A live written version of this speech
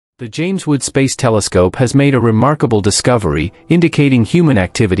The James Webb Space Telescope has made a remarkable discovery, indicating human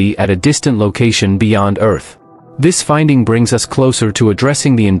activity at a distant location beyond Earth. This finding brings us closer to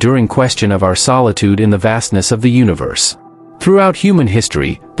addressing the enduring question of our solitude in the vastness of the universe. Throughout human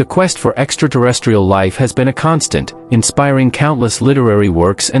history, the quest for extraterrestrial life has been a constant, inspiring countless literary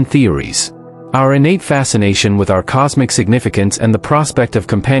works and theories. Our innate fascination with our cosmic significance and the prospect of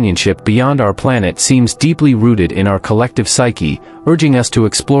companionship beyond our planet seems deeply rooted in our collective psyche, urging us to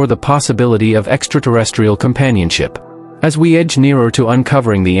explore the possibility of extraterrestrial companionship. As we edge nearer to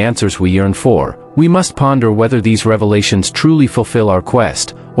uncovering the answers we yearn for, we must ponder whether these revelations truly fulfill our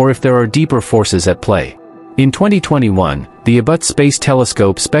quest, or if there are deeper forces at play. In 2021, the Webb Space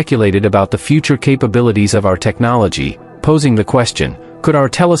Telescope speculated about the future capabilities of our technology, posing the question: could our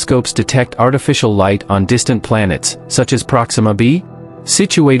telescopes detect artificial light on distant planets, such as Proxima B?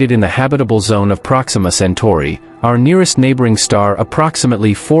 Situated in the habitable zone of Proxima Centauri, our nearest neighboring star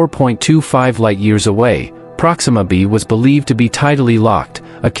approximately 4.25 light-years away, Proxima B was believed to be tidally locked,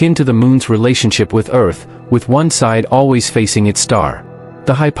 akin to the Moon's relationship with Earth, with one side always facing its star.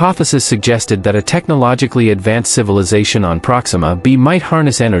 The hypothesis suggested that a technologically advanced civilization on Proxima B might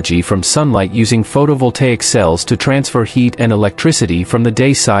harness energy from sunlight using photovoltaic cells to transfer heat and electricity from the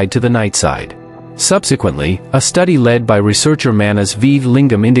day side to the night side. Subsequently, a study led by researcher Manas V.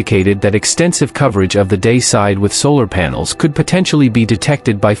 Lingam indicated that extensive coverage of the day side with solar panels could potentially be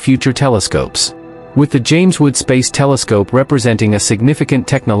detected by future telescopes. With the James Webb Space Telescope representing a significant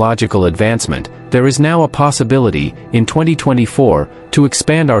technological advancement, there is now a possibility, in 2024, to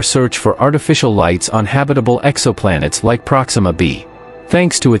expand our search for artificial lights on habitable exoplanets like Proxima B.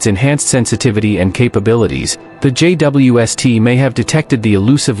 Thanks to its enhanced sensitivity and capabilities, the JWST may have detected the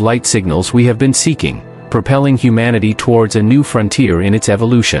elusive light signals we have been seeking, propelling humanity towards a new frontier in its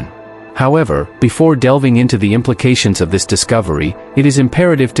evolution. However, before delving into the implications of this discovery, it is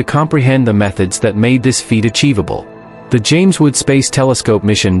imperative to comprehend the methods that made this feat achievable. The James Webb Space Telescope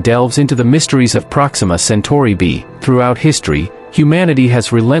mission delves into the mysteries of Proxima Centauri B. Throughout history, humanity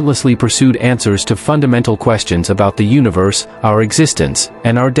has relentlessly pursued answers to fundamental questions about the universe, our existence,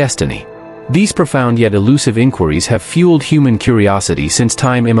 and our destiny. These profound yet elusive inquiries have fueled human curiosity since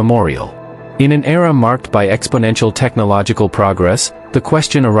time immemorial. In an era marked by exponential technological progress, the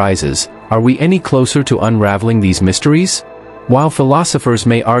question arises: are we any closer to unraveling these mysteries? While philosophers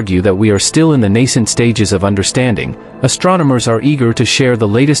may argue that we are still in the nascent stages of understanding, astronomers are eager to share the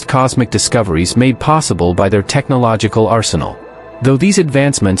latest cosmic discoveries made possible by their technological arsenal. Though these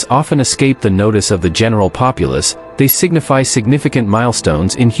advancements often escape the notice of the general populace, they signify significant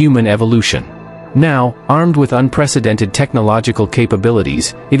milestones in human evolution. Now, armed with unprecedented technological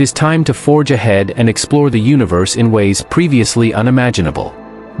capabilities, it is time to forge ahead and explore the universe in ways previously unimaginable.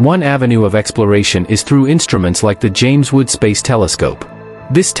 One avenue of exploration is through instruments like the James Webb Space Telescope.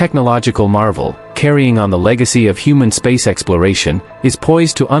 This technological marvel, carrying on the legacy of human space exploration, is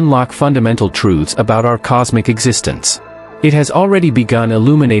poised to unlock fundamental truths about our cosmic existence. It has already begun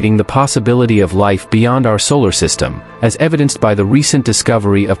illuminating the possibility of life beyond our solar system, as evidenced by the recent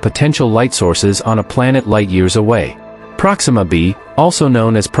discovery of potential light sources on a planet light-years away. Proxima B, also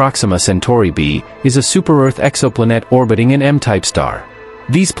known as Proxima Centauri B, is a super-Earth exoplanet orbiting an M-type star.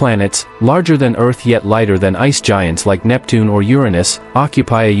 These planets, larger than Earth yet lighter than ice giants like Neptune or Uranus,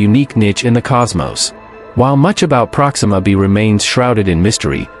 occupy a unique niche in the cosmos. While much about Proxima B remains shrouded in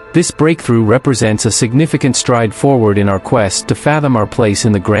mystery, this breakthrough represents a significant stride forward in our quest to fathom our place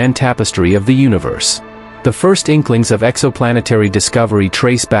in the grand tapestry of the universe. The first inklings of exoplanetary discovery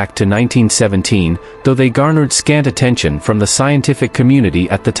trace back to 1917, though they garnered scant attention from the scientific community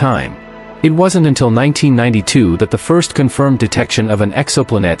at the time. It wasn't until 1992 that the first confirmed detection of an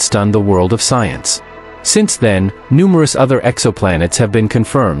exoplanet stunned the world of science. Since then, numerous other exoplanets have been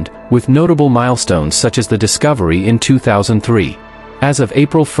confirmed, with notable milestones such as the discovery in 2003. As of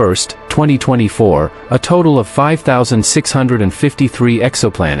April 1, 2024, a total of 5,653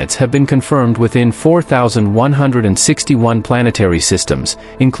 exoplanets have been confirmed within 4,161 planetary systems,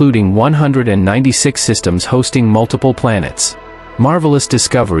 including 196 systems hosting multiple planets. Marvelous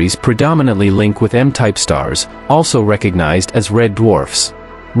discoveries predominantly link with M-type stars, also recognized as red dwarfs.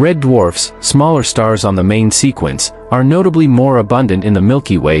 Red dwarfs, smaller stars on the main sequence, are notably more abundant in the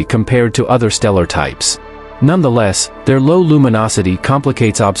Milky Way compared to other stellar types. Nonetheless, their low luminosity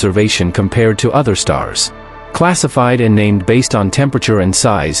complicates observation compared to other stars. Classified and named based on temperature and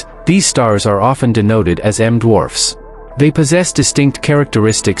size, these stars are often denoted as M-dwarfs. They possess distinct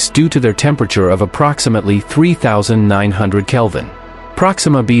characteristics due to their temperature of approximately 3,900 Kelvin.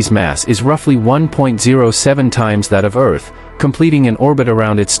 Proxima B's mass is roughly 1.07 times that of Earth, completing an orbit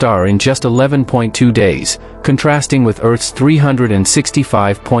around its star in just 11.2 days, contrasting with Earth's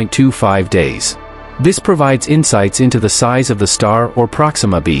 365.25 days. This provides insights into the size of the star or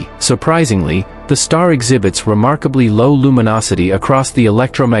Proxima B. Surprisingly, the star exhibits remarkably low luminosity across the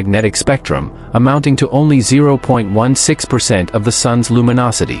electromagnetic spectrum, amounting to only 0.16% of the Sun's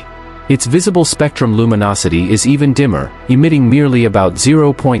luminosity. Its visible spectrum luminosity is even dimmer, emitting merely about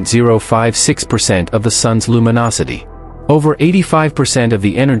 0.056% of the Sun's luminosity. Over 85% of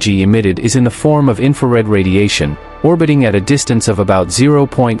the energy emitted is in the form of infrared radiation, orbiting at a distance of about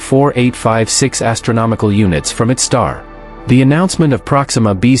 0.4856 astronomical units from its star. The announcement of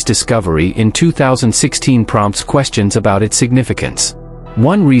Proxima B's discovery in 2016 prompts questions about its significance.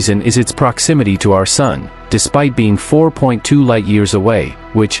 One reason is its proximity to our Sun, despite being 4.2 light-years away,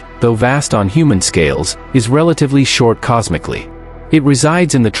 which, though vast on human scales, is relatively short cosmically. It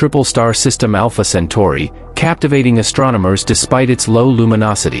resides in the triple star system Alpha Centauri, captivating astronomers despite its low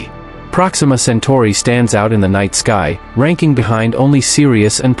luminosity. Proxima Centauri stands out in the night sky, ranking behind only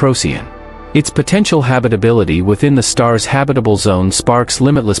Sirius and Procyon. Its potential habitability within the star's habitable zone sparks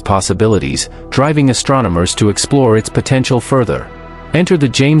limitless possibilities, driving astronomers to explore its potential further. Enter the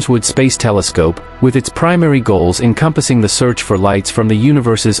James Webb Space Telescope, with its primary goals encompassing the search for lights from the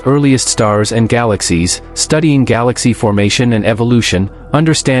universe's earliest stars and galaxies, studying galaxy formation and evolution,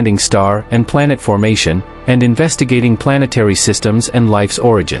 understanding star and planet formation, and investigating planetary systems and life's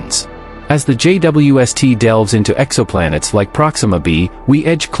origins. As the JWST delves into exoplanets like Proxima B, we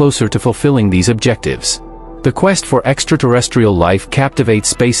edge closer to fulfilling these objectives. The quest for extraterrestrial life captivates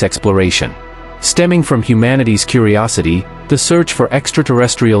space exploration. Stemming from humanity's curiosity, the search for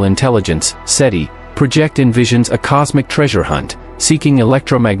extraterrestrial intelligence, SETI, project envisions a cosmic treasure hunt, seeking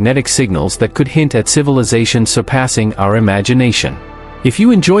electromagnetic signals that could hint at civilizations surpassing our imagination. If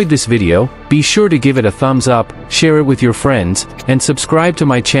you enjoyed this video, be sure to give it a thumbs up, share it with your friends, and subscribe to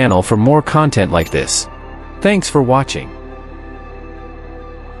my channel for more content like this. Thanks for watching.